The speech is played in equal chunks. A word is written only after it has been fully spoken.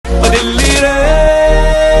दिल्ली रे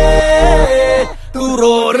तू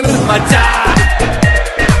रोर मचा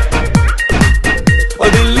ओ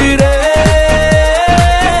दिल्ली रे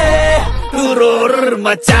तू रोर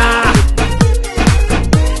मचा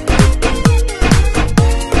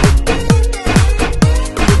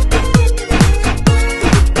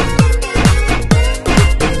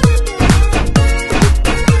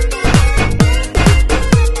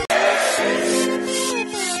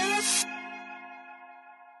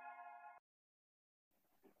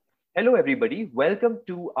Hello, everybody. Welcome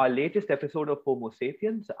to our latest episode of Homo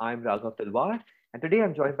Sapiens. I'm Raghav Talwar, and today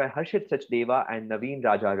I'm joined by Harshit Sachdeva and Naveen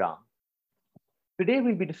Rajaram. Today,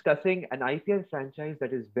 we'll be discussing an IPL franchise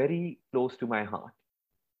that is very close to my heart,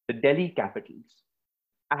 the Delhi Capitals.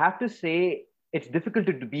 I have to say, it's difficult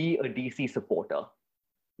to be a DC supporter.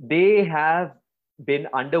 They have been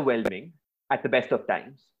underwhelming at the best of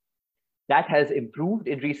times. That has improved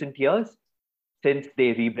in recent years since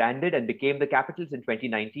they rebranded and became the Capitals in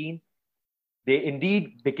 2019. They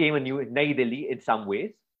indeed became a new Nai Delhi in some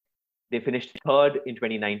ways. They finished third in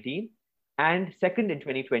 2019 and second in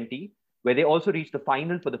 2020, where they also reached the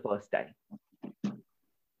final for the first time.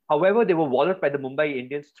 However, they were walloped by the Mumbai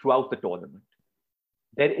Indians throughout the tournament.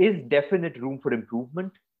 There is definite room for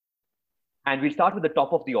improvement. And we'll start with the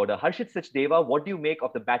top of the order. Harshit Sachdeva, what do you make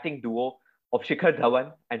of the batting duo of Shikhar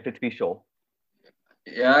Dhawan and Prithvi Shaw?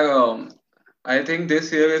 Yeah, I think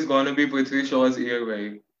this year is going to be Prithvi Shaw's year,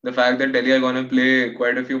 right? The fact that Delhi are going to play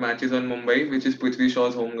quite a few matches on Mumbai, which is Prithvi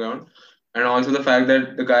Shaw's home ground, and also the fact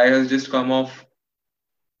that the guy has just come off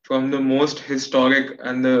from the most historic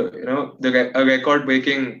and a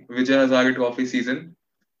record-breaking Vijay Hazare Trophy season.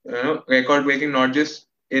 Record-breaking not just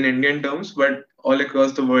in Indian terms, but all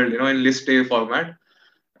across the world. In list A format.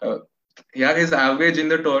 Yeah, his average in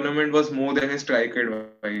the tournament was more than his strike rate,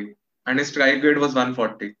 right? And his strike rate was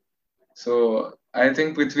 140. So I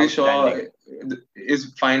think Prithvi Shaw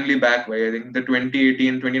is finally back. Right? I think the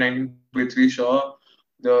 2018-2019 Prithvi Shaw,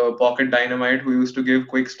 the pocket dynamite who used to give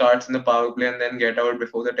quick starts in the power play and then get out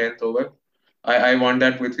before the 10th over. I want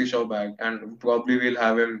that Prithvi Shaw back, and probably we'll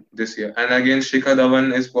have him this year. And again, Shikhar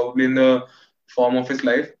Dhawan is probably in the form of his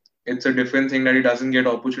life. It's a different thing that he doesn't get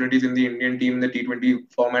opportunities in the Indian team, in the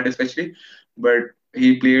T20 format especially. But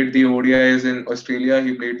he played the ODIs in Australia.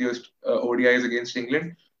 He played the ODIs against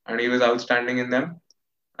England, and he was outstanding in them.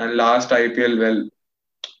 And last IPL, well,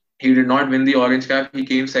 he did not win the orange cap. He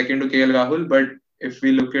came second to KL Rahul. But if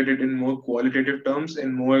we look at it in more qualitative terms,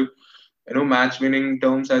 in more match-winning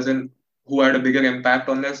terms, as in who had a bigger impact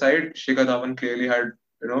on their side, Shikhar Dhawan clearly had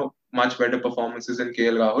much better performances than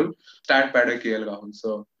KL Rahul. Stat padder KL Rahul.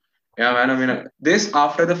 So yeah, man. I mean, this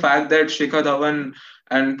after the fact that Shikhar Dhawan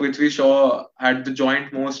and Prithvi Shaw had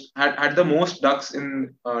the most ducks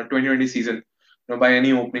in 2020 season, by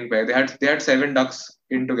any opening pair. They had 7 ducks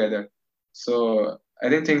in together. So I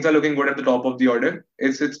think things are looking good at the top of the order.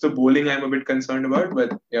 It's the bowling I'm a bit concerned about,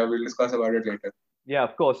 but yeah, we'll discuss about it later. Yeah,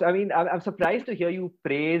 of course. I mean, I'm surprised to hear you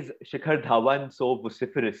praise Shikhar Dhawan so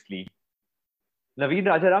vociferously. Naveen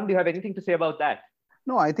Rajaram, do you have anything to say about that?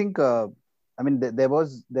 No, I think there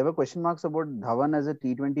were question marks about Dhawan as a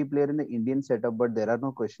T20 player in the Indian setup, but there are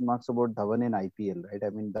no question marks about Dhawan in IPL, right? I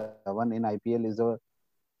mean, Dhawan in IPL is a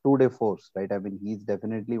two-day force, right? I mean, he's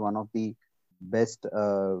definitely one of the best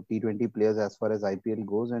T20 players as far as IPL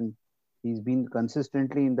goes, and he's been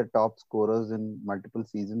consistently in the top scorers in multiple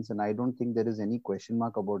seasons, and I don't think there is any question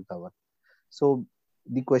mark about Dhawan. So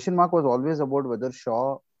the question mark was always about whether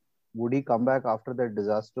Shaw would he come back after that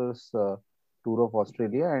disastrous tour of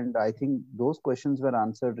Australia, and I think those questions were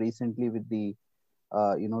answered recently with the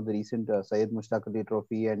the recent Syed Mushtaq Ali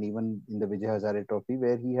Trophy and even in the Vijay Hazare Trophy,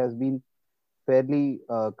 where he has been fairly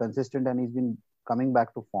consistent and he's been coming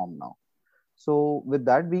back to form now. So with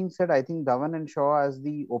that being said, I think Dhawan and Shaw as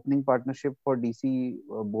the opening partnership for DC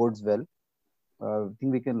bodes well. I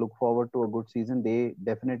think we can look forward to a good season. They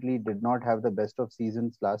definitely did not have the best of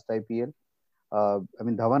seasons last IPL. I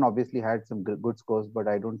mean, Dhawan obviously had some good scores, but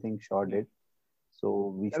I don't think Shaw did.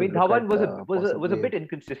 So Dhawan was a bit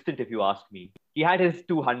inconsistent, if you ask me. He had his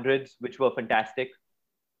 200s, which were fantastic,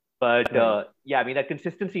 but that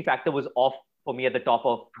consistency factor was off for me at the top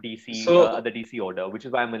of DC, the DC order, which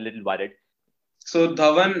is why I'm a little worried. So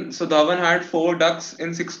Dhawan had 4 ducks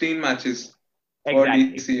in 16 matches for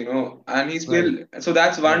DC, and he's still so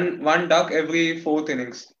that's one duck every 4th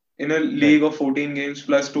innings in a league of 14 games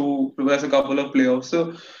plus a couple of playoffs.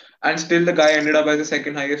 So and still the guy ended up as the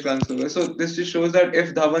second highest run scorer. So this just shows that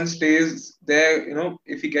if Dhawan stays there,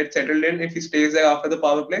 if he gets settled in, if he stays there after the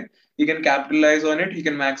power play, he can capitalize on it, he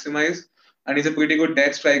can maximize, and he's a pretty good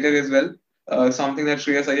dead striker as well. Something that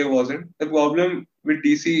Shreyas Iyer wasn't. The problem with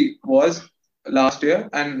DC was last year,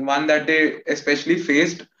 and one that they especially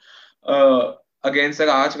faced uh, against their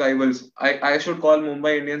arch rivals. I should call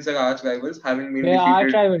Mumbai Indians their arch rivals, having been They are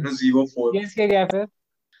defeated, rivals. 0-4. CSK क्या फिर?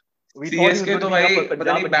 We thought he was CSK going to तो be here for भाई पता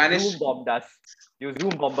Punjab, नहीं but he banish zoom bombed us. You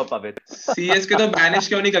zoom bomber Pavit. CSK तो banish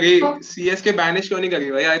क्यों नहीं करी? CSK बैनिश क्यों नहीं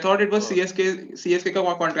करी भाई? I thought it was CSK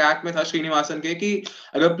का कॉन्ट्रैक्ट में था श्रीनिवासन के कि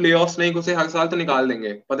अगर प्लेऑफ्स नहीं घुसे हर साल तो निकाल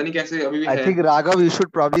देंगे. पता नहीं कैसे अभी भी I है. think Raghav, you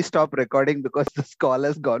should probably stop recording because this call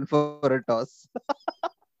has gone for a toss.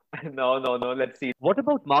 No. Let's see. What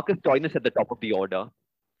about Marcus Stoinis at the top of the order?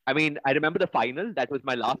 I mean, I remember the final. That was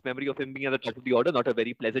my last memory of him being at the top of the order. Not a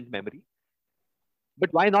very pleasant memory. But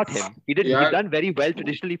why not him? He done very well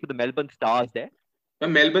traditionally for the Melbourne Stars there.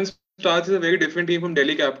 Melbourne Stars is a very different team from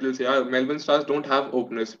Delhi Capitals. Yeah, Melbourne Stars don't have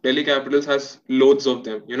openers. Delhi Capitals has loads of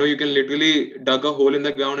them. You can literally dug a hole in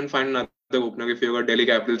the ground and find another opener if you've got Delhi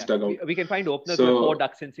Capitals dugout. We can find openers with 4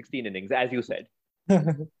 ducks in 16 innings, as you said.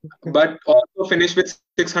 But also finish with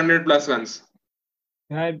 600 plus runs.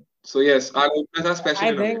 Right. So yes, our openers are special.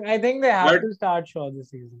 I think they have to start Shaw this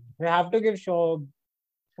season. They have to give Shaw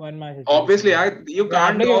one match. Obviously, you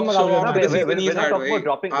can't drop Shaw. We're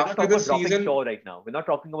not talking about dropping Shaw right now. We're not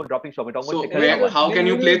talking about dropping Shaw. We're talking about how can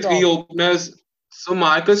you play 3 openers? So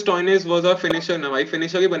Marcus Stoinis was a finisher. Now,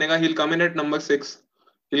 finisher ही बनेगा. He'll come in at number 6.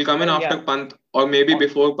 He'll come in after Pant or maybe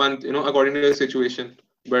before Pant. According to the situation.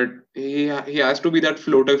 But he has to be that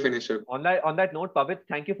floater finisher. On that note, Pavit,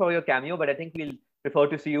 thank you for your cameo. But I think we'll prefer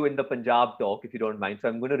to see you in the Punjab talk if you don't mind. So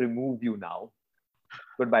I'm going to remove you now.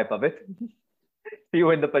 Goodbye, Pavit. See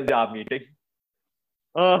you in the Punjab meeting.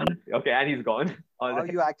 Okay, and he's gone.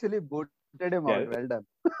 You actually booted him out. Well done.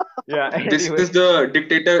 Yeah. This is the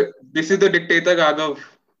dictator. This is the dictator Raghav.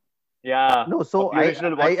 Yeah. No, so I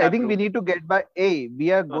think we need to get back.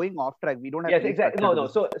 We are going off track. We don't have. Yes, exactly. No.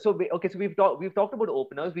 So we've talked about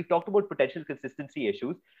openers. We've talked about potential consistency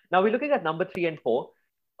issues. Now we're looking at number 3 and 4.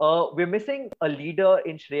 We're missing a leader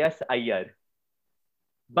in Shreyas Iyer.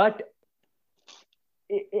 But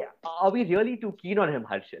are we really too keen on him,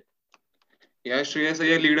 Harshit? Yeah, Shreyas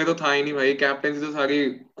Iyer leader तो था ही नहीं भाई. Captaincy तो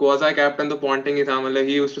सारी quasi captain तो Ponting ही था. मतलब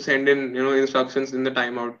he used to send in instructions in the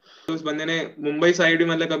timeout. तो उस बंदे ने मुंबई साइड भी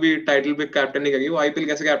मतलब कभी title pick captain नहीं करी. वो IPL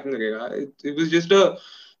कैसे captain करेगा? It was just a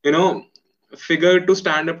figure to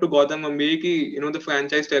stand up to Gautam Gambhir ki, the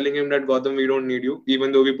franchise telling him that Gautam, we don't need you,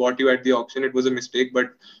 even though we bought you at the auction. It was a mistake, but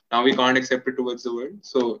now we can't accept it towards the world.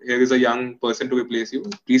 So here is a young person to replace you.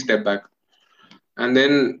 Please step back. And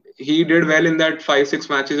then he did well in that 5-6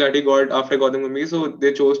 matches that he got after Gautam Gambhir. So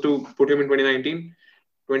they chose to put him in 2019.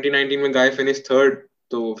 2019 when Guy finished third,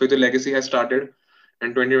 so the legacy has started.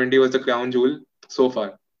 And 2020 was the crown jewel so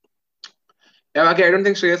far. Yeah, okay, I don't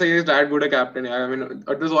think Shreyas Iyer is that good a captain. Yeah. I mean,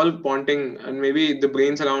 it was all Ponting and maybe the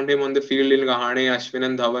brains around him on the field in Rahane, Ashwin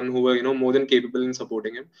and Dhawan who were, more than capable in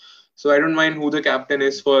supporting him. So I don't mind who the captain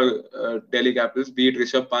is for Delhi Capitals, be it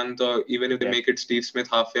Rishabh Pant or even if they make it Steve Smith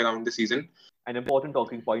halfway around the season. An important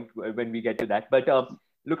talking point when we get to that. But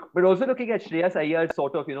look, we're also looking at Shreyas Iyer's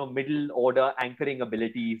sort of, middle order anchoring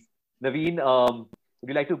abilities. Naveen, would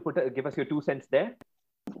you like to give us your 2 cents there?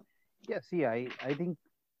 Yeah, see, I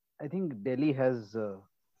think Delhi has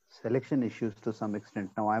selection issues to some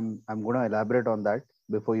extent. Now, I'm going to elaborate on that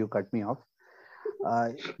before you cut me off,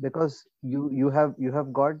 because you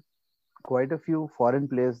have got quite a few foreign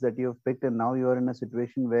players that you have picked, and now you are in a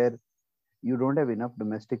situation where you don't have enough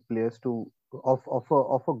domestic players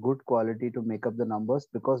of a good quality to make up the numbers.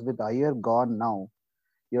 Because with Iyer gone now,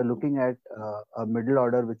 you're looking at a middle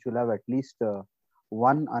order which will have at least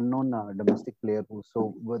one unknown domestic player.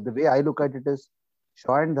 So the way I look at it is,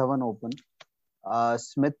 Shaw and Dhawan open.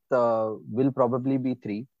 Smith will probably be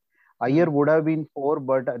 3. Iyer would have been 4,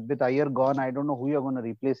 but with Iyer gone, I don't know who you're going to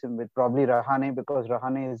replace him with. Probably Rahane, because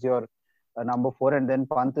Rahane is your number 4, and then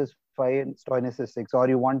Pant is 5 and Stoinis is 6. Or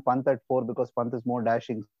you want Pant at 4 because Pant is more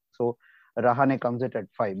dashing. So Rahane comes at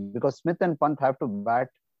 5. Because Smith and Pant have to bat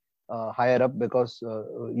higher up, because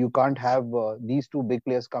you can't have these 2 big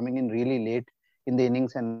players coming in really late in the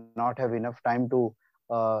innings and not have enough time to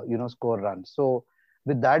score runs. So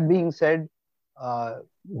with that being said,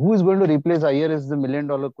 who is going to replace Iyer is the $1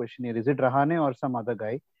 million question here. Is it Rahane or some other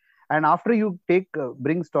guy? And after you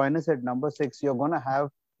bring Stoinis at number 6, you're going to have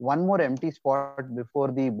one more empty spot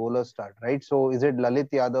before the bowlers start, right? So is it Lalit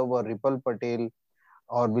Yadav or Ripal Patel,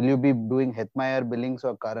 or will you be doing Hetmeyer, Billings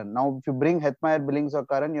or Karan? Now, if you bring Hetmeyer, Billings or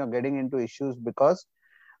Karan, you're getting into issues because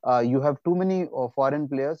you have too many foreign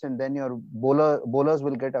players, and then your bowlers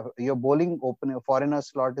will get your bowling foreigner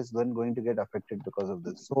slot is then going to get affected because of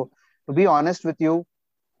this. So to be honest with you,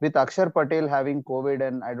 with Akshar Patel having COVID,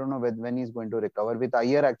 and I don't know when he's going to recover, with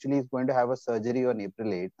Iyer actually is going to have a surgery on April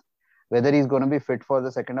 8th. Whether he's going to be fit for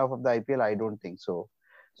the second half of the IPL, I don't think so.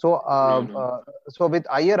 So with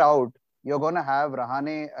Iyer out, you're going to have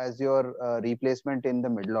Rahane as your replacement in the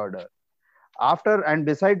middle order. And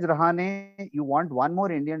besides Rahane, you want one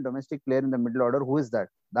more Indian domestic player in the middle order. Who is that?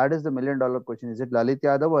 That is the million-dollar question. Is it Lalit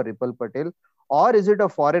Yadav or Ripal Patel? Or is it a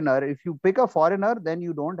foreigner? If you pick a foreigner, then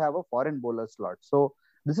you don't have a foreign bowler slot. So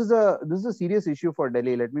this is a serious issue for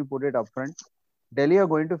Delhi. Let me put it upfront. Delhi are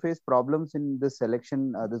going to face problems in this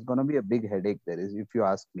selection. There's going to be a big headache there, if you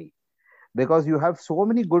ask me, because you have so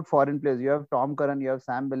many good foreign players. You have Tom Curran, you have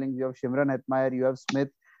Sam Billings, you have Shimron Hetmeyer, you have Smith,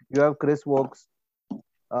 you have Chris Wokes.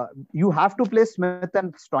 You have to play Smith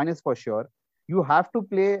and Stoinis for sure. You have to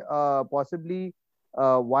play possibly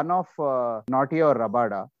one of Naughty or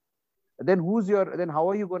Rabada. Then how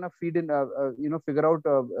are you going to feed in? Figure out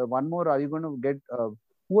one more. Are you going to get?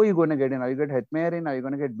 Who are you going to get in? Are you going to get Hetmeyer in? Are you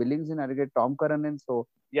going to get Billings in? Are you going to get Tom Curran in? So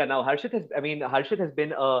yeah, now Harshit has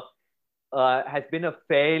been a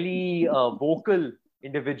fairly vocal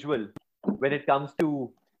individual when it comes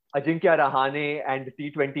to Ajinkya Rahane and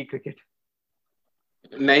T20 cricket.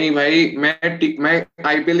 नहीं भाई मैं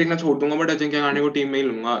IPL देखना छोड़ दूंगा but Ajinkya Rahane को team में ही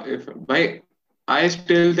लूंगा. If भाई I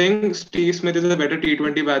still think Steve Smith is a better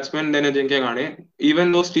T20 batsman than Ajinkya Rahane,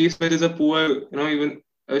 even though Steve Smith is a poor, even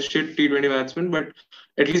a shit T20 batsman, but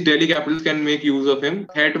at least Delhi Capitals can make use of him.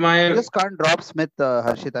 Hetmeyer, you just can't drop Smith,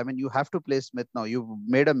 Harshit. I mean, you have to play Smith now. You've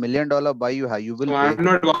made $1 million buy. You will. So I'm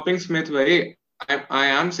not dropping Smith, भाई. I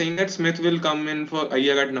am saying that Smith will come in for a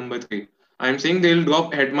year at number 3. I'm saying they'll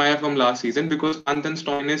drop Hetmeyer from last season because Pant and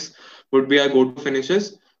Stoinis would be our go-to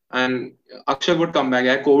finishers. And Akshar would come back.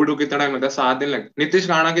 यार Covid को कितना time लगा? 7 दिन लगे. नीतीश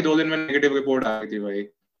राणा की 2 दिन में negative report आ गई थी भाई.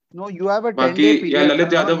 No, you have a 10-day period. Yeah,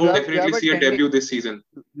 Lalit Yadav will definitely see a debut this season.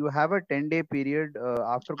 You have a 10-day period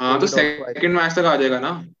after. हाँ तो second match तक आ जाएगा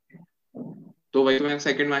ना. तो वही मैं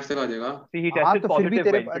second match तक आ जाएगा. See, he tested positive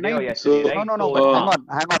Wednesday or yesterday, right? No.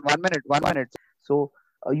 Hang on, 1 minute. So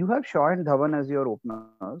you have Shaw and Dhawan as your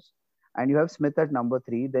openers, and you have Smith at number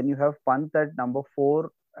 3. Then you have Pant at number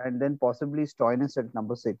 4. And then possibly Stoinis at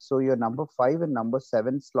number 6. So your number 5 and number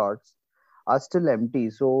 7 slots are still empty.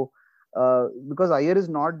 So because Iyer is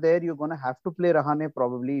not there, you're going to have to play Rahane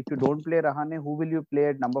probably. If you don't play Rahane, who will you play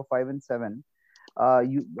at number 5 and 7?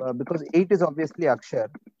 Because 8 is obviously Akshar,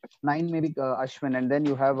 9 maybe Ashwin, and then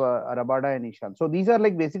you have Rabada and Ishan. So these are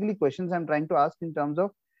like basically questions I'm trying to ask in terms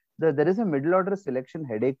of there is a middle order selection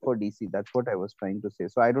headache for DC. That's what I was trying to say.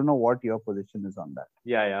 So I don't know what your position is on that.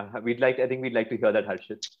 Yeah. I think we'd like to hear that,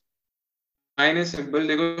 Harshit. Mine is simple.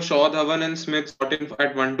 They go Shaw, Dhawan, and Smith start in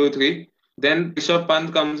at 1, 2, 3. Then Rishabh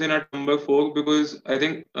Pant comes in at number 4 because I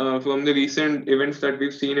think from the recent events that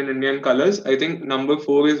we've seen in Indian colours, I think number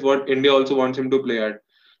 4 is what India also wants him to play at.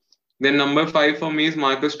 Then number 5 for me is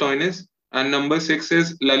Marcus Stoinis, and number 6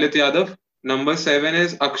 is Lalit Yadav. Number 7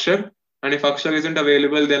 is Akshar. And if Akshar isn't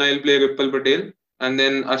available, then I'll play Ripal Patel. And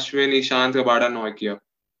then Ashwin, Ishant, Rabada, Noikia.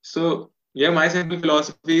 So, yeah, my simple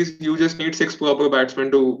philosophy is you just need 6 proper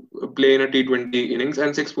batsmen to play in a T20 innings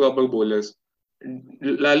and 6 proper bowlers.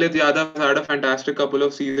 Lalit Yadav had a fantastic couple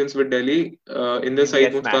of seasons with Delhi in the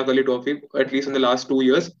Syed Mushtaq Ali Trophy, at least in the last 2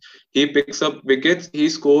 years. He picks up wickets. He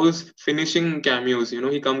scores finishing cameos.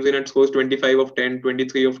 He comes in and scores 25 of 10,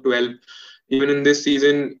 23 of 12. Even in this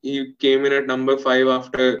season, he came in at number 5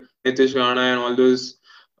 after Nitish Rana and all those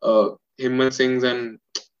Himmat Singhs and,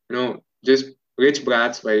 just rich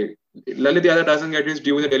brats. Lalit Yadav doesn't get his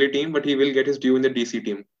due in the Delhi team, but he will get his due in the DC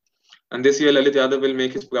team. And this year, Lalit Yadav will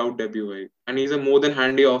make his proud debut. Right? And he's a more than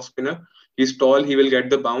handy off-spinner. He's tall, he will get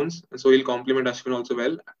the bounce. And so he'll complement Ashwin also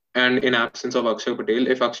well. And in absence of Akshar Patel,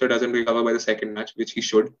 if Akshar doesn't recover by the second match, which he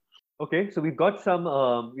should. Okay, so we've got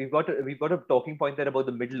a talking point there about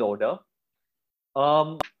the middle order.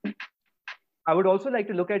 I would also like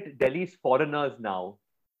to look at Delhi's foreigners now,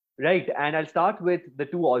 right? And I'll start with the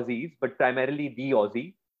 2 Aussies, but primarily the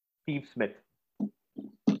Aussie, Steve Smith.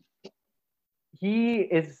 He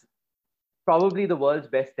is probably the world's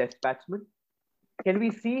best test batsman. Can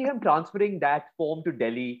we see him transferring that form to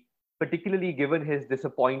Delhi, particularly given his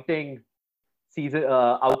disappointing season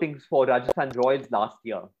outings for Rajasthan Royals last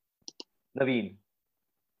year? Naveen.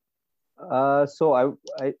 So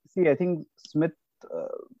I see. I think Smith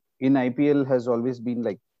in IPL has always been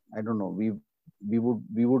like, I don't know. We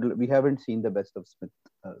haven't seen the best of Smith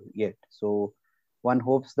yet. So one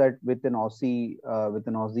hopes that with an Aussie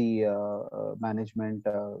management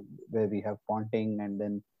where we have Ponting and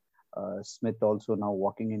then Smith also now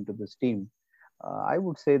walking into this team, I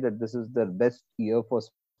would say that this is the best year for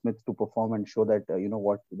Smith to perform and show that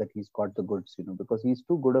that he's got the goods. Because he's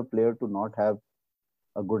too good a player to not have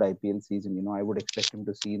a good IPL season. I would expect him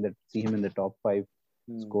to see him in the top 5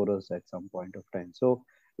 scorers at some point of time. So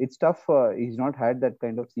it's tough. He's not had that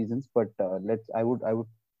kind of seasons, but I would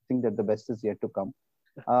think that the best is yet to come.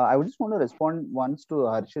 I would just want to respond once to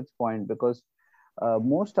Harshit's point, because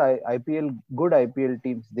most IPL good IPL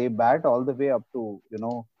teams, they bat all the way up to,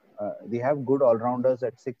 they have good all rounders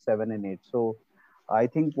at 6, 7, and 8. So I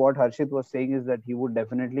think what Harshit was saying is that he would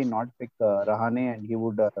definitely not pick Rahane, and he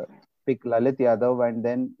would pick Lalit Yadav, and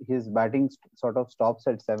then his batting sort of stops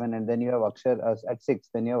at 7, and then you have Akshar at 6,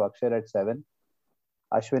 then you have Akshar at 7,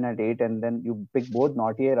 Ashwin at 8, and then you pick both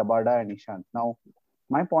Nautiyar, Rabada, and Ishant. Now,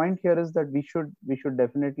 my point here is that we should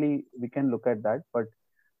definitely, we can look at that, but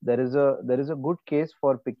there is a good case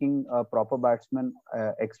for picking a proper batsman,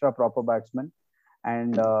 extra proper batsman,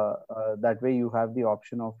 and that way you have the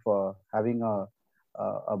option of having a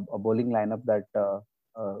bowling lineup that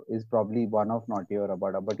is probably one of Nautiyar or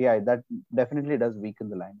Rabada. But yeah, that definitely does weaken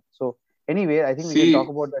the lineup. So anyway, I think we can talk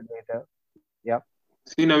See, about that later. Yeah.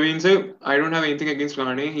 see, Naveen sir, I don't have anything against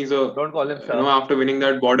Rahane. He's a, Don't call him sir. after winning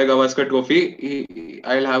that Border Gavaskar trophy,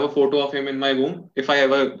 I'll have a photo of him in my room if I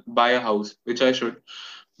ever buy a house, which I should.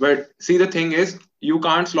 But see, the thing is, you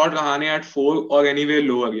can't slot Rahane at 4 or anywhere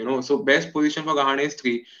lower. So best position for Rahane is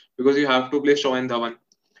 3 because you have to play Shaw and Dhawan.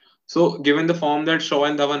 So given the form that Shaw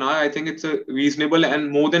and Dhawan are, I think it's a reasonable and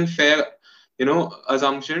more than fair,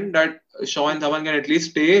 assumption that Shaw and Dhawan can at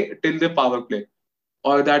least stay till the power play,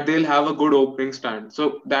 or that they'll have a good opening stand.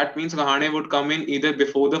 So that means Rahane would come in either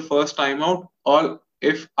before the first timeout, or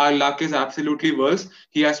if our luck is absolutely worse,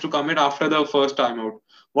 he has to come in after the first timeout.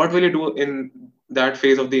 What will he do in that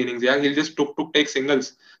phase of the innings? Yeah, he'll just take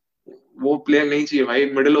singles. वो player नहीं चाहिए भाई,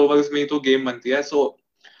 middle overs में ही तो game बनती है. So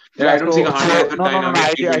yeah, Yeah, I don't see so Rahane as a no, no, no, no,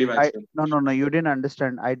 dynamic T20 batsman. no, you didn't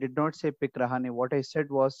understand. I did not say pick Rahane. What I said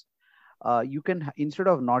was, you can, instead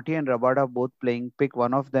of Naughty and Rabada both playing, pick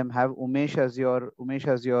one of them. Have Umesh as your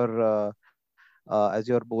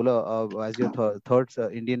bowler, as your third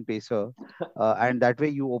Indian pacer, and that way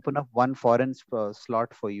you open up one foreign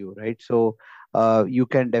slot for you, right? So you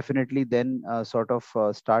can definitely then sort of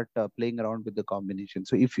start playing around with the combination.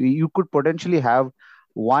 So if you could potentially have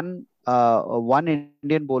one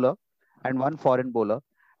Indian bowler and one foreign bowler,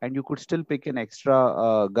 and you could still pick an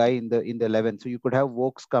extra guy in the 11. So you could have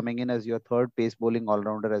Vokes coming in as your third pace bowling all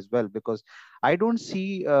rounder as well, because I don't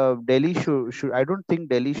see Delhi should I don't think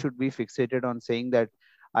Delhi should be fixated on saying that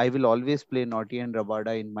I will always play Naughty and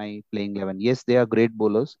Rabada in my playing 11. Yes, they are great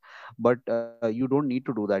bowlers, but you don't need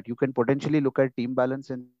to do that. You can potentially look at team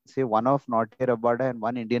balance and say one of Naughty, Rabada, and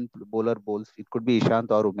one Indian bowler bowls. It could be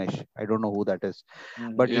Ishant or Umesh. I don't know who that is,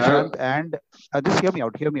 but Yeah, Ishant and just hear me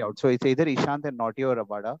out. Hear me out. So it's either Ishant and Naughty or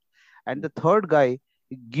Rabada, and the third guy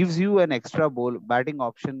gives you an extra bowl batting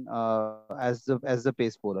option as the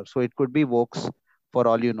pace bowler. So it could be Vokes for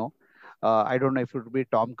all you know. I don't know if it would be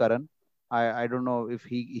Tom Curran. I don't know if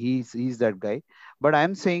he's that guy, but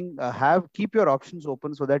I'm saying keep your options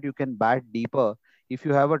open so that you can bat deeper if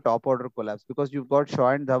you have a top order collapse, because you've got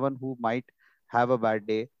Shaw and Dhawan who might have a bad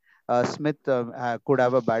day. Smith could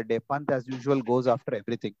have a bad day. Pant, as usual, goes after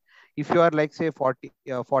everything. If you are like say 40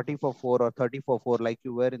 for 4 or 30 for 4, like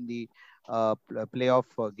you were in the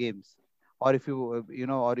playoff games, or if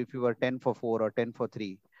or if you were 10 for 4 or 10 for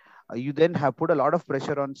 3, you then have put a lot of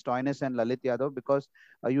pressure on Stoinis and Lalit Yadav, because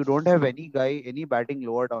you don't have any batting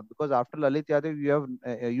lower down. Because after Lalit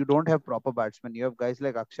Yadav, you don't have proper batsmen. You have guys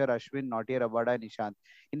like Akshar, Ashwin, Nautiyar, Rabada, and Ishant.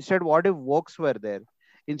 Instead, what if Vokes were there?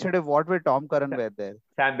 Instead of what if Tom Curran were there?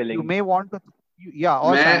 Sam You Billings. may want to, yeah,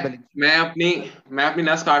 or Sam मैं Billings. मैं अपनी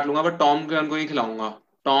नस काट लूंगा, but Tom Curran को ही खिलाऊंगा.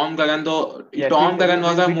 Tom Curran Yes, Tom Curran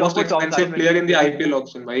was we'll our talk most about Tom expensive Curran player in the when we IPL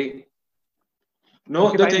auction, भाई. No,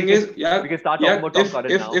 Okay, the fine. thing We is, we can start talking about Tom if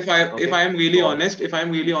Curran if now. if I Okay. if I am really Go on.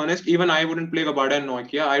 honest, even I wouldn't play Rabada and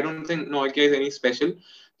Nokia. I don't think Nokia is any special.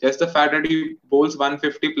 Just the fact that he bowls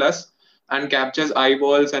 150 plus and captures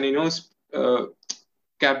eyeballs and uh,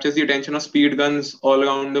 captures the attention of speed guns all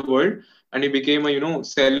around the world, and he became a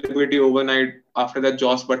celebrity overnight after that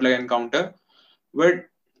Joss Butler encounter. But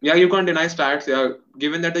yeah, you can't deny stats. Yeah,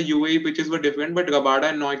 given that the UAE pitches were different, but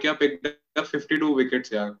Rabada and Nokia picked up 52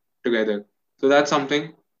 wickets. Yeah, together. So that's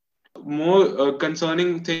something. More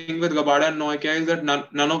concerning thing with Rabada and Nokia is that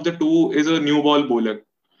none of the two is a new ball bowler.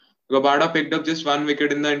 Rabada picked up just 1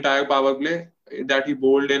 wicket in the entire power play that he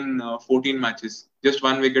bowled in 14 matches. Just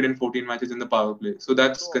 1 wicket in 14 matches in the power play. So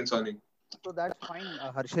that's So, concerning. so that's fine,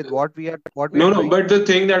 Harshit. What we are No, trying but to the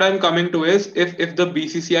thing that I'm coming to is if the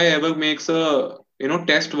BCCI ever makes a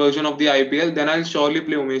test version of the IPL, then I'll surely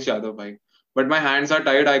play Umesh Yadav, bhai. But my hands are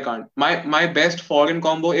tied. I can't. My best foreign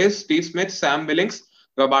combo is Steve Smith, Sam Billings,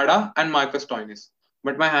 Rabada, and Marcus Stoinis.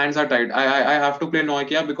 But my hands are tied. I have to play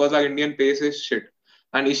Nokia because our Indian pace is shit.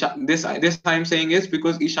 And this I'm saying is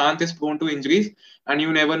because Ishant is prone to injuries, and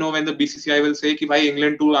you never know when the BCCI will say कि भाई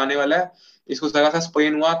England tour आने वाला है, इसको जरा सा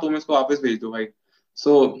sprain हुआ तुम इसको वापस भेज दो भाई.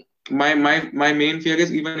 So my main fear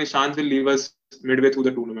is even Ishant will leave us midway through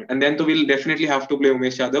the tournament, and then we'll definitely have to play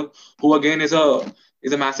Umesh Yadav, who again is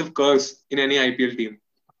a massive curse in any IPL team.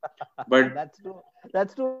 But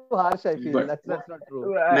that's too harsh. I feel but that's not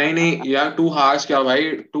true. नहीं यार too harsh क्या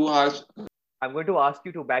भाई, too harsh. I'm going to ask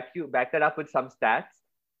you to back that up with some stats.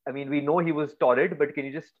 I mean, we know he was torrid, but can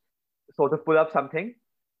you just sort of pull up something?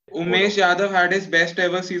 Umesh Yadav had his best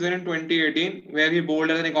ever season in 2018, where he bowled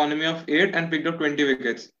at an economy of 8 and picked up 20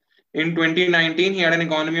 wickets. In 2019, he had an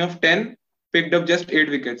economy of 10, picked up just 8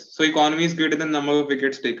 wickets. So economy is greater than number of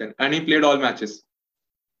wickets taken, and he played all matches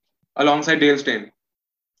alongside Dale Steyn.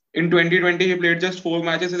 In 2020, he played just 4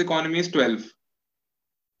 matches. His economy is 12,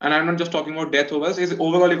 and I'm not just talking about death overs. His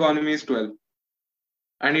overall economy is 12,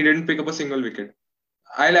 and he didn't pick up a single wicket.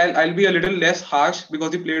 I'll be a little less harsh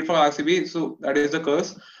because he played for RCB, so that is the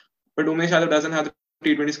curse. But Umesh Yadav doesn't have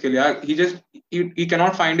the T20 skill. Yeah, he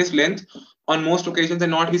cannot find his length on most occasions,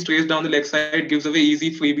 and not he strays down the leg side, gives away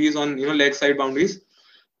easy freebies on leg side boundaries.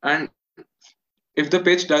 And if the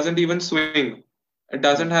pitch doesn't even swing, it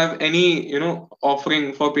doesn't have any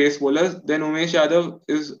offering for pace bowlers, then Umesh Yadav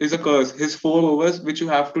is a curse. His 4 overs, which you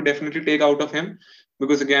have to definitely take out of him,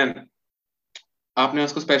 because again, आपने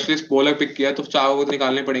उसको specialist bowler pick किया तो 4 over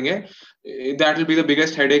निकालने पड़ेंगे. That will be the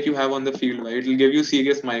biggest headache you have on the field, right? It will give you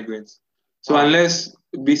serious migraines. So unless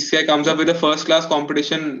BCCI comes up with a first class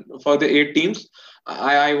competition for the 8 teams,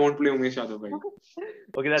 I won't play Umesh Yadav.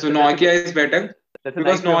 Okay, so Noakia is better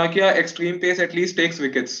because nice Noakia extreme pace at least takes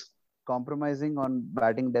wickets. Compromising on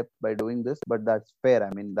batting depth by doing this, but that's fair.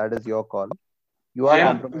 I mean, that is your call. You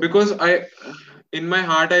are because in my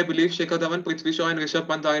heart, I believe Shikhar Dhawan, Prithvi Shaw, and Rishabh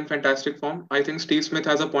Pant are in fantastic form. I think Steve Smith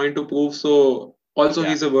has a point to prove. So also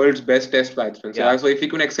he's the world's best test batsman. So if he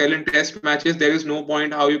can excel in test matches, there is no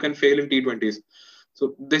point how you can fail in T20s.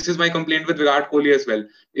 So this is my complaint with Virat Kohli as well.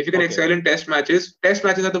 If you can excel in test matches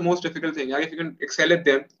are the most difficult thing. If you can excel at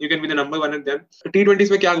them, you can be the number 1 at them.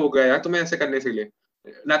 T20s में क्या होगा यार तुम्हें ऐसे करने से लिए?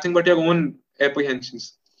 Nothing but your own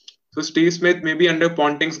apprehensions. So Steve Smith maybe under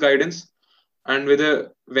Ponting's guidance, and with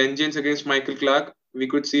a vengeance against Michael Clarke, we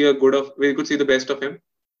could see the best of him.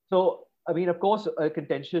 So, I mean, of course, a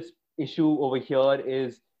contentious issue over here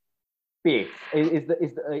is pace. Is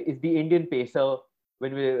the Indian pacer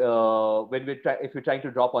if we're trying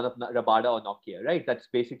to drop one of Rabada or Nokia, right? That's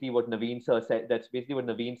basically what Naveen sir said. That's basically what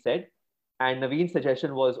Naveen said. And Naveen's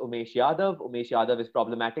suggestion was Umesh Yadav. Umesh Yadav is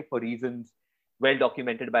problematic for reasons well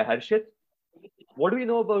documented by Harshit. What do we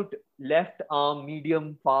know about left arm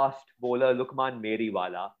medium fast bowler Lukman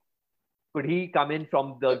Meriwala? Could he come in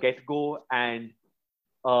from the get-go and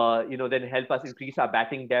then help us increase our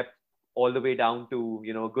batting depth all the way down to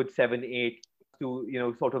a good 7-8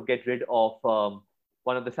 to sort of get rid of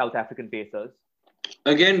one of the South African pacers?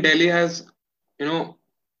 Again, Delhi has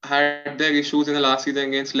had their issues in the last season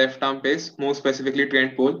against left arm pace, more specifically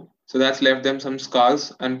Trent Boult. So that's left them some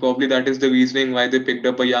scars, and probably that is the reasoning why they picked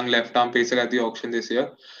up a young left-arm pacer at the auction this year.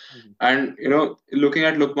 Mm-hmm. And looking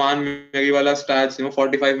at Lukman Meriwala's stats,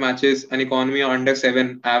 45 matches, an economy under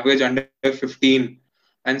 7, average under 15,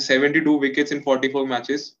 and 72 wickets in 44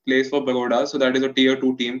 matches. Plays for Baroda, so that is a tier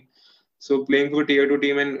 2 team. So playing for a tier 2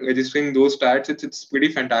 team and registering those stats, it's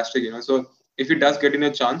pretty fantastic. So if he does get in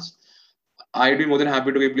a chance, I'd be more than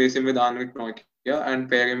happy to replace him with Anvik Noakia and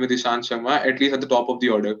pair him with Ishant Sharma, at least at the top of the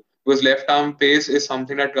order. Because left arm pace is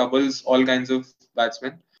something that troubles all kinds of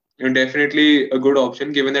batsmen. Definitely a good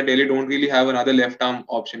option, given that Delhi don't really have another left arm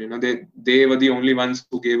option. They were the only ones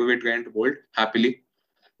who gave away Trent Boult happily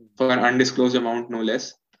for an undisclosed amount, no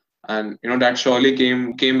less. And that surely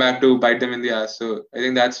came back to bite them in the ass. So I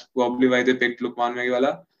think that's probably why they picked Lukman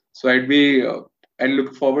Meriwala. So I'd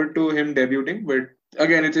look forward to him debuting, but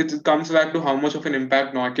again, it comes back to how much of an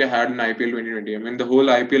impact Noakia had in IPL 2020. I mean, the whole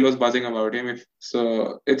IPL was buzzing about him.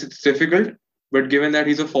 It's difficult, but given that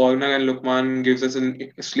he's a foreigner and Lukman gives us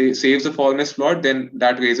saves the foreigner slot, then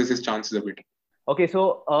that raises his chances a bit. Okay,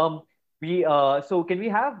 so so can we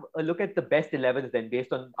have a look at the best 11s then,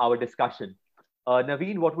 based on our discussion?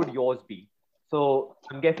 Naveen, what would yours be? So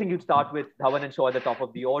I'm guessing you'd start with Dhawan and Shaw at the top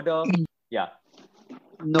of the order. Yeah.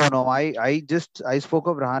 No. I spoke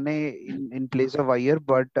of Rahane in place of Iyer,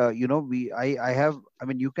 but you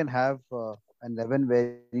can have an 11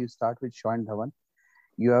 where you start with Shaw and Dhawan.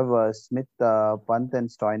 You have Smith, Pant, and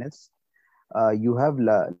Stoinis. You have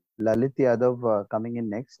Lalit Yadav coming in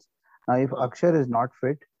next. Now, if Akshar is not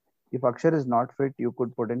fit, you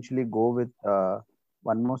could potentially go with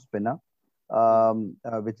one more spinner.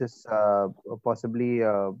 which is possibly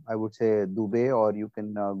I would say Dubey, or you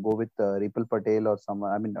can go with Ripal Patel or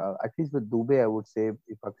someone. I mean, at least with Dubey, I would say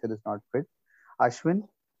if Akshar is not fit, Ashwin.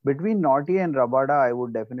 Between Naughty and Rabada, I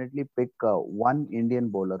would definitely pick one Indian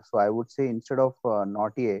bowler. So I would say instead of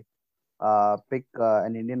Naughty, pick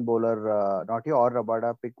an Indian bowler, Naughty or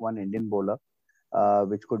Rabada, pick one Indian bowler,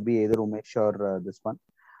 which could be either Umesh or this one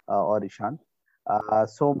or Ishant.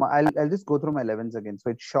 I'll just go through my 11s again. So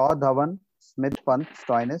it's Shaw, Dhawan, Smith, Pant,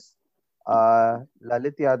 Stoinis,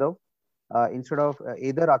 Lalit Yadav. Instead of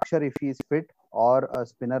either Akshar if he is fit or a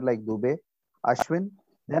spinner like Dubey, Ashwin.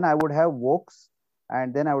 Then I would have Vokes,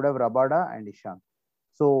 and then I would have Rabada and Ishant.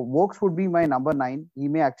 So Vokes would be my number 9. He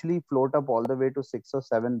may actually float up all the way to 6 or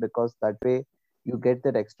 7 because that way you get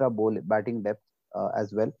that extra batting depth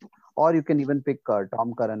as well. Or you can even pick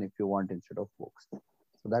Tom Curran if you want instead of Vokes.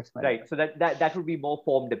 So that's my right. So that would be more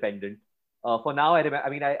form dependent. For now,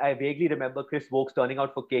 I vaguely remember Chris Vokes turning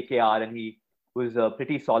out for KKR, and he was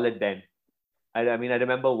pretty solid then. I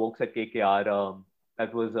remember Vokes at KKR.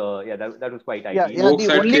 That was quite ideal. Yeah, Vokes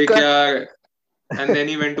at KKR, and then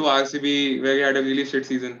he went to RCB where he had a really shit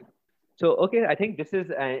season. So okay, I think this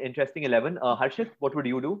is an interesting 11. Harshit, what would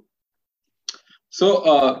you do?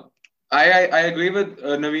 So I agree with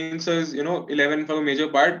Naveen sir's 11 for a major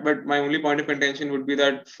part, but my only point of contention would be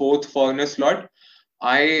that fourth foreigner slot.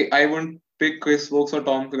 I wouldn't pick Chris Vokes or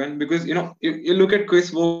Tom Curran because you look at Chris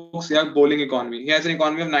Vokes, bowling economy. He has an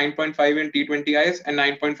economy of 9.5 in T20Is and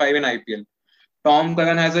 9.5 in IPL. Tom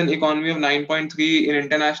Curran has an economy of 9.3 in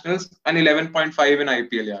internationals and 11.5 in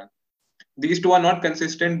IPL. Yeah. These two are not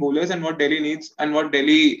consistent bowlers, and what Delhi needs and what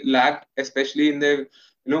Delhi lacked, especially in their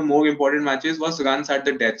more important matches, was runs at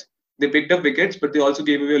the death. They picked up wickets, but they also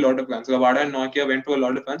gave away a lot of runs. Rabada and Nokia went for a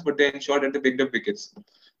lot of runs, but they ensured that they picked up wickets.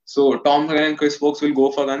 So Tom Curran and Chris Vokes will go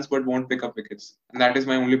for runs, but won't pick up wickets. And that is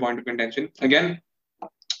my only point of contention. Again,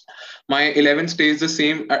 my 11 stays the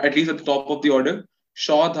same, at least at the top of the order.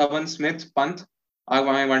 Shaw, Dhawan, Smith, Pant are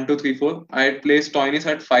my 1, 2, 3, 4. I'd place Stoinis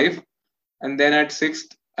at 5, and then at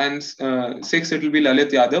 6th and 6th it will be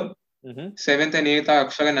Lalit Yadav. 7th and 8th are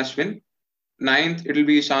Akshar and Ashwin. 9th it will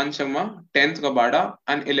be Ishant Sharma. 10th Rabada,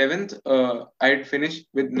 and 11th I'd finish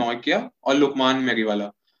with Nokia or Lukman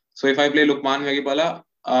Meriwala. So if I play Lukman Meriwala,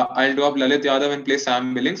 I'll drop Lalit Yadav and play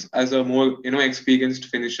Sam Billings as a more experienced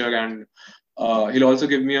finisher, and he'll also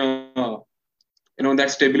give me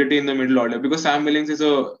that stability in the middle order, because Sam Billings is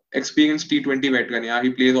a experienced T20 veteran. Yeah,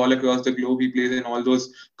 he plays all across the globe. He plays in all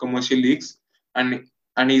those commercial leagues, and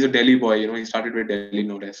he's a Delhi boy. He started with Delhi,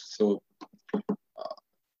 no less. So,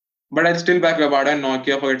 but I'd still back Rabada and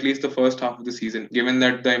Nokia for at least the first half of the season, given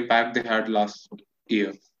that the impact they had last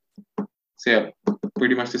year. So yeah,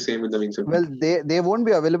 pretty much the same with the Wings. Well, they won't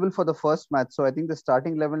be available for the first match, so I think the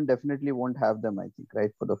starting 11 definitely won't have them. I think,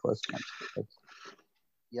 right, for the first match.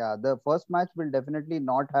 Yeah, the first match will definitely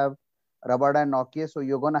not have Rabada and Nokia, so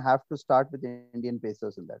you're gonna have to start with Indian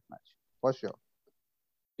pacers in that match for sure.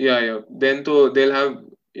 Yeah. Then they'll have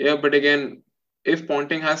but again, if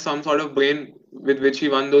Ponting has some sort of brain with which he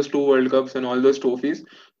won those 2 World Cups and all those trophies,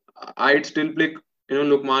 I'd still pick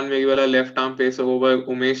Lukman Meriwala left arm pacer over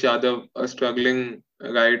Umesh Yadav, a struggling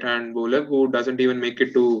right hand bowler who doesn't even make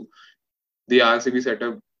it to the RCB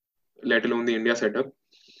setup, let alone the India setup.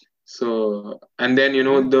 So, and then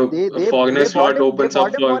the foreigner slot opens up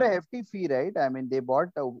for. They bought him for a hefty fee, right? I mean, they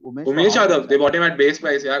bought Umesh Yadav. They bought him at base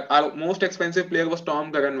price. Yeah, our most expensive player was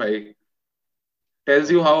Tom Curran. Bhai. Tells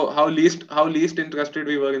you how least interested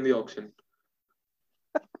we were in the auction.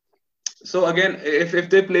 So again, if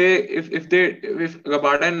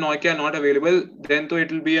Rabada and Nokia are not available, then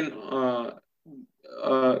it will be even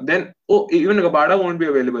Rabada won't be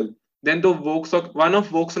available. Then one of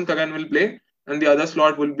Vokes and Curran will play, and the other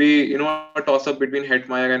slot will be a toss up between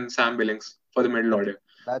Hetmeyer and Sam Billings for the middle order.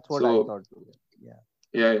 That's what I thought too.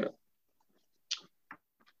 Yeah.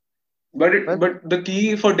 But the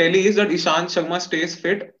key for Delhi is that Ishant Sharma stays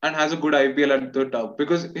fit and has a good IPL at the top,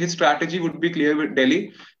 because his strategy would be clear with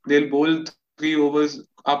Delhi. They'll bowl 3 overs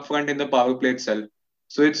up front in the power play itself.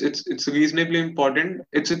 So it's reasonably important.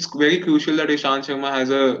 It's very crucial that Ishant Sharma has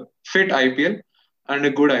a fit IPL and a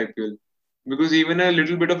good IPL, because even a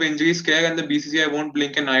little bit of injury scare and the BCCI won't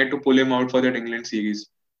blink an eye to pull him out for that England series.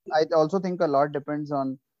 I also think a lot depends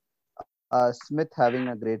on Smith having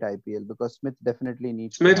a great IPL, because Smith definitely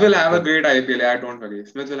needs. Smith will have a great IPL. Yeah, don't worry.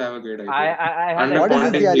 Smith will have a great IPL. What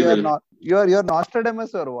is it? You're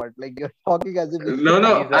Nostradamus or what? Like, you're talking as if.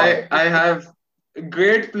 No. I have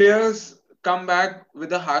great players come back with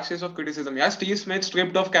the harshest of criticism. Yeah, Steve Smith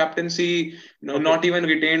stripped of captaincy, Okay. not even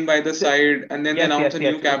retained by the side, and then they announce a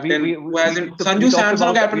new captain who hasn't. so Sanju we talked Samson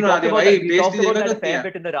about captain we बना talked दिया about भाई. that, we बेइज्जती talked about देगा that तो a fair क्या?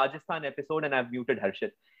 bit in the Rajasthan episode, and I've muted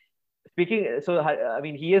Harshit. Speaking, so I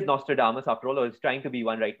mean, he is Nostradamus after all, or is trying to be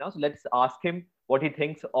one right now. So let's ask him what he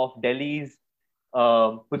thinks of Delhi's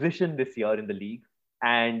position this year in the league.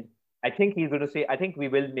 And I think he's going to say, I think we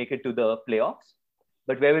will make it to the playoffs,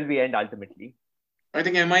 but where will we end ultimately? I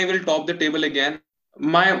think MI will top the table again.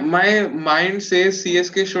 My mind says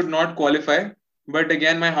CSK should not qualify, but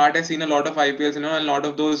again, my heart has seen a lot of IPLs, a lot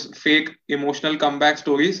of those fake emotional comeback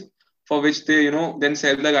stories for which they, then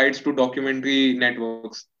sell the rights to documentary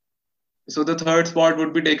networks. So the third spot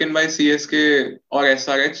would be taken by CSK or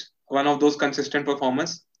SRH, one of those consistent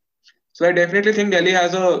performers. So I definitely think Delhi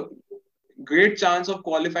has a great chance of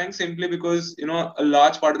qualifying simply because a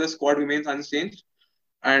large part of the squad remains unchanged,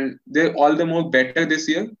 and they're all the more better this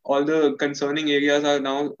year. All the concerning areas are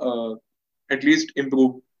now at least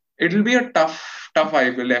improved. It'll be a tough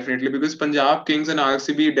IPL definitely, because Punjab Kings and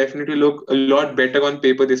RCB definitely look a lot better on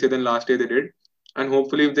paper this year than last year they did, and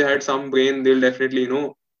hopefully if they had some brain, they'll definitely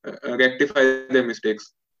rectify their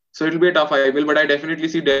mistakes. So it'll be a tough IPL, but I definitely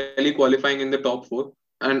see Delhi qualifying in the top four.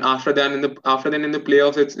 And after then in the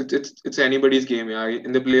playoffs, it's anybody's game. Yeah,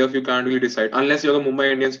 in the playoff you can't really decide unless you're a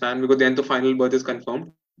Mumbai Indians fan, because then the final berth is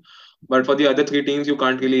confirmed. But for the other three teams, you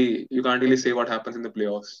can't really say what happens in the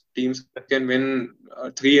playoffs. Teams can win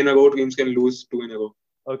three in a row. Teams can lose two in a row.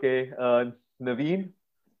 Okay, Naveen,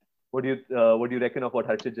 what do you reckon of what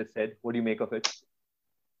Harshit just said? What do you make of it?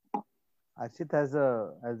 Harshit has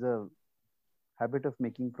a habit of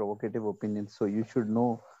making provocative opinions, so you should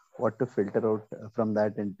know what to filter out from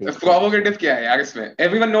that and take. Provocative क्या है यार इसमें?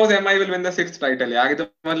 Everyone knows MI will win the 6th title. यार तो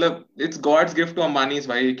मतलब it's God's gift to Ambani's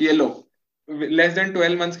भाई कि ये लो less than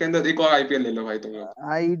 12 months के अंदर एक और IPL ले लो भाई तुम लोग.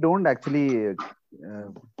 I don't actually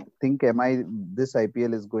think this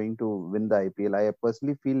IPL is going to win the IPL. I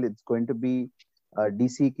personally feel it's going to be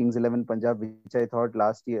DC Kings 11 Punjab, which I thought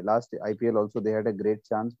last IPL also they had a great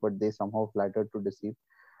chance, but they somehow flattered to deceive.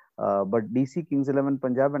 But DC Kings 11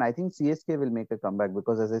 Punjab, and I think CSK will make a comeback,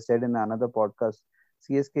 because as I said in another podcast,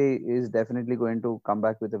 CSK is definitely going to come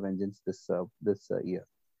back with a vengeance this year.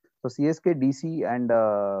 So CSK, DC,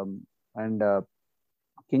 and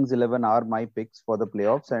Kings 11 are my picks for the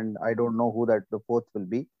playoffs, and I don't know who the fourth will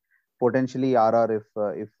be. Potentially RR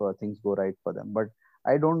if things go right for them, but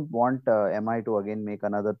I don't want MI to again make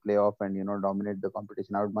another playoff and dominate the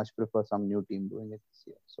competition. I would much prefer some new team doing it this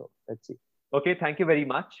year. So let's see. Okay, thank you very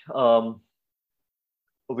much.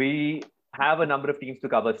 We have a number of teams to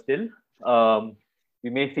cover still. We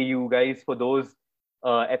may see you guys for those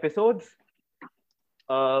episodes.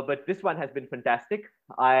 But this one has been fantastic.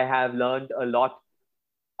 I have learned a lot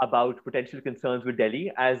about potential concerns with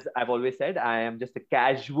Delhi. As I've always said, I am just a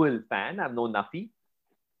casual fan. I'm no Nafi,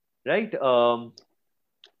 right?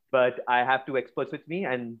 But I have two experts with me,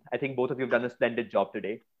 and I think both of you have done a splendid job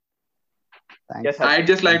today. Thanks. Yes, I'd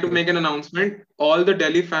just like to make an announcement. All the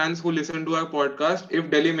Delhi fans who listen to our podcast, if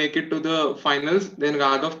Delhi make it to the finals, then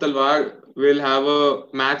Raghav Talwar will have a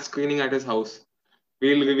match screening at his house.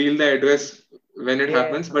 We'll reveal the address when it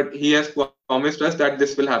happens, but he has promised us that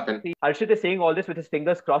this will happen. Harshit is saying all this with his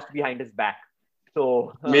fingers crossed behind his back.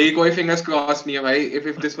 So मेरी कोई fingers crossed नहीं है भाई.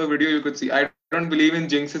 If this were video, you could see. I don't believe in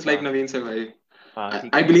jinxes like Naveen sir भाई.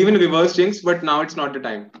 I believe in reverse jinx, but now it's not the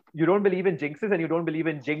time. You don't believe in jinxes, and you don't believe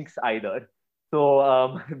in jinx either.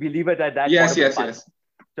 So we leave it at that. Yes.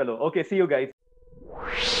 Chalo. Okay, see you guys.